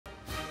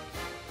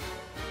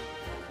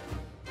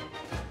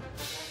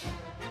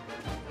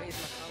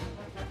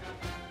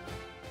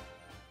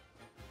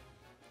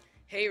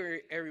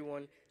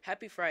Everyone,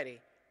 happy Friday.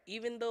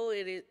 Even though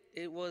it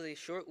was a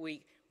short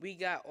week, we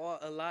got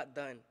a lot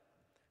done.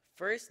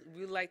 First,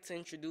 we'd like to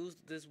introduce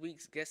this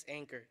week's guest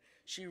anchor.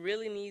 She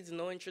really needs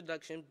no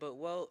introduction, but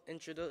we'll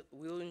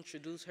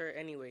introduce her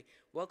anyway.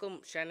 Welcome,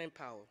 Shannon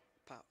Powell.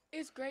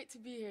 It's great to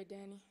be here,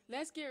 Danny.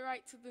 Let's get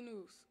right to the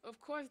news. Of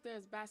course,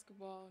 there's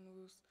basketball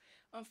news.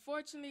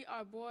 Unfortunately,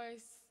 our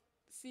boys'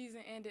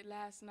 season ended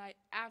last night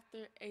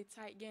after a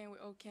tight game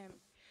with Okami.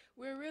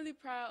 We're really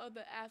proud of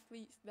the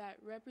athletes that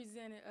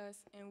represented us,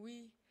 and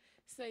we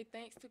say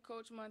thanks to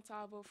Coach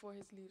Montalvo for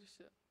his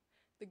leadership.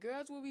 The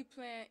girls will be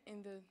playing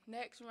in the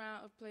next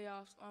round of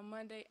playoffs on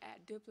Monday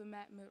at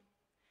Diplomat Middle.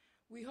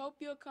 We hope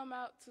you'll come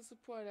out to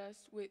support us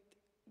with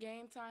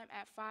game time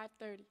at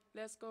 5:30.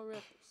 Let's go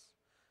Ripples.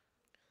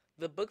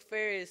 The book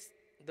fair is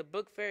the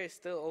book fair is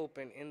still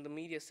open in the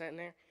media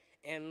center,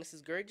 and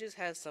Mrs. Gurgis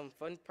has some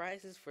fun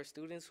prizes for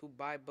students who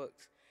buy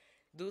books.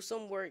 Do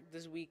some work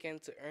this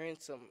weekend to earn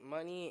some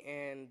money,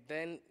 and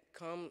then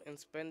come and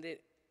spend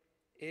it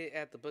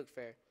at the book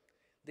fair.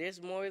 There's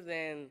more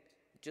than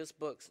just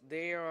books.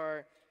 There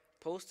are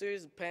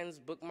posters, pens,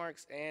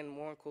 bookmarks, and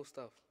more cool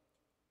stuff.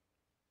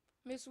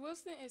 Miss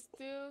Wilson is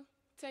still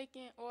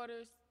taking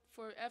orders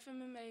for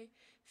FMMA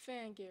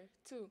fan gear,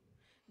 too.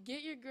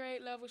 Get your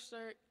grade level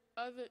shirt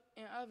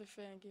and other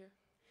fan gear.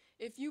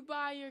 If you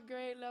buy your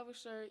grade level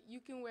shirt,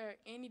 you can wear it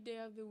any day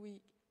of the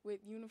week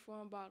with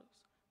uniform bottoms.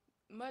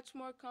 Much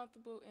more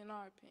comfortable in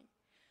our opinion.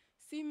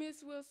 See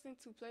Miss Wilson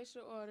to place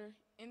your order.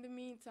 In the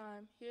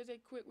meantime, here's a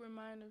quick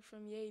reminder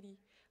from Yadi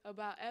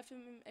about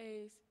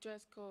FMMA's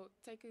dress code.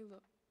 Take a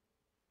look.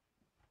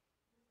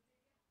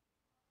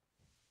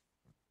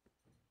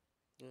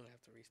 You don't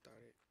have to restart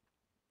it.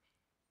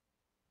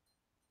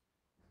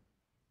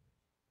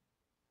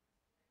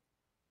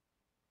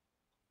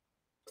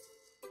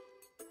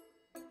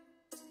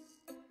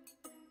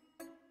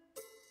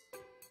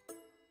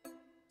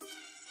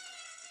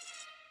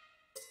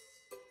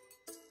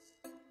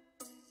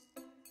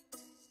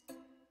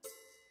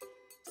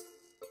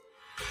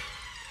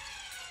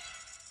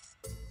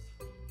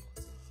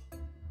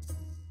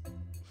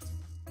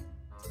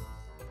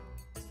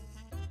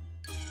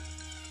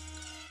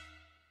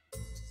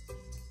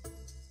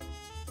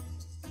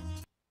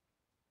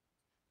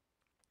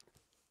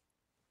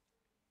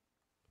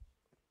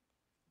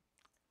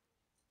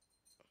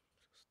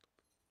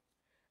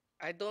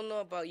 I don't know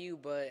about you,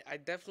 but I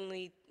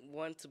definitely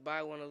want to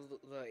buy one of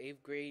the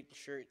eighth grade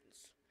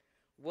shirts.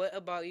 What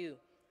about you?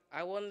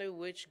 I wonder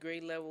which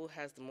grade level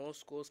has the most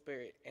school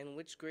spirit and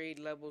which grade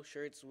level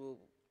shirts will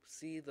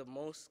see the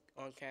most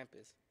on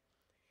campus.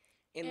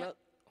 In And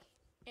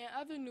the, in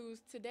other news,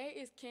 today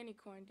is Candy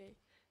Corn Day.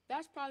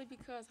 That's probably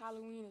because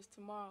Halloween is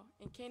tomorrow,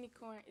 and candy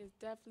corn is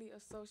definitely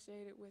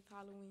associated with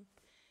Halloween.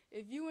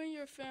 If you and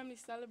your family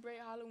celebrate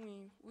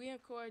Halloween, we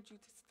encourage you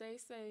to stay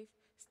safe,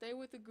 stay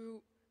with the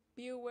group,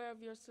 be aware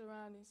of your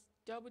surroundings,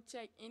 double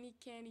check any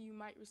candy you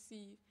might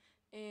receive,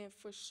 and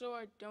for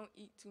sure don't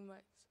eat too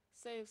much.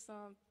 Save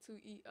some to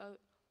eat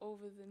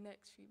over the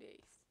next few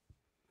days.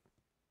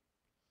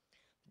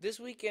 this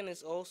weekend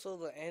is also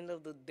the end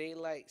of the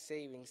daylight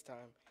savings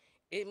time.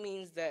 It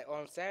means that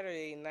on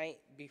Saturday night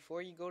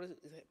before you go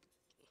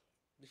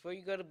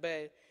to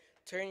bed,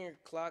 turn your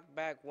clock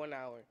back 1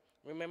 hour.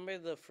 Remember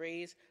the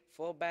phrase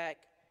fall back?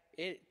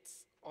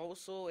 It's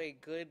also a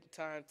good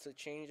time to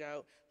change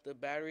out the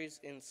batteries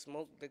in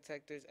smoke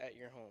detectors at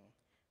your home.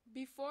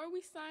 Before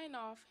we sign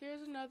off,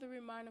 here's another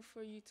reminder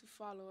for you to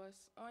follow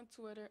us on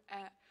Twitter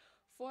at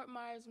Fort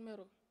Myers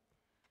Middle.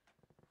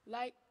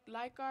 Like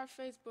our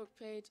Facebook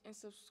page and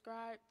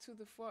subscribe to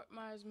the Fort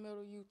Myers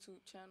Middle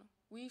YouTube channel.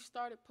 We've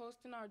started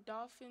posting our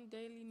Dolphin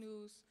Daily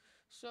news,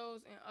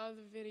 shows, and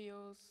other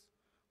videos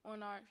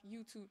on our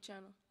YouTube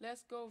channel.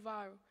 Let's go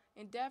viral.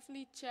 And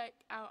definitely check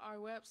out our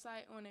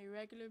website on a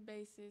regular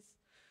basis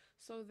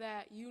so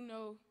that you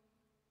know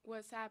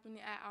what's happening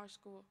at our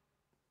school.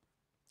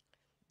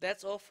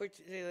 That's all for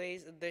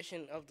today's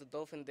edition of the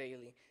Dolphin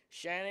Daily.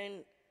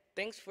 Shannon,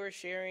 thanks for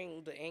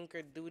sharing the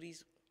anchor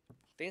duties.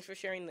 Thanks for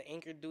sharing the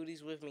anchor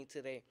duties with me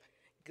today.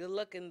 Good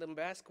luck in the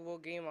basketball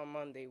game on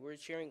Monday. We're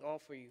cheering all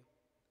for you.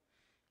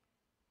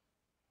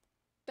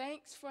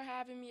 Thanks for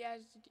having me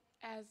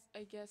as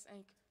a guest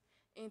anchor.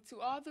 And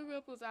to all the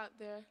ripples out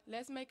there,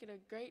 let's make it a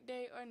great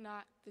day or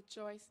not. The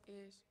choice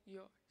is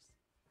yours.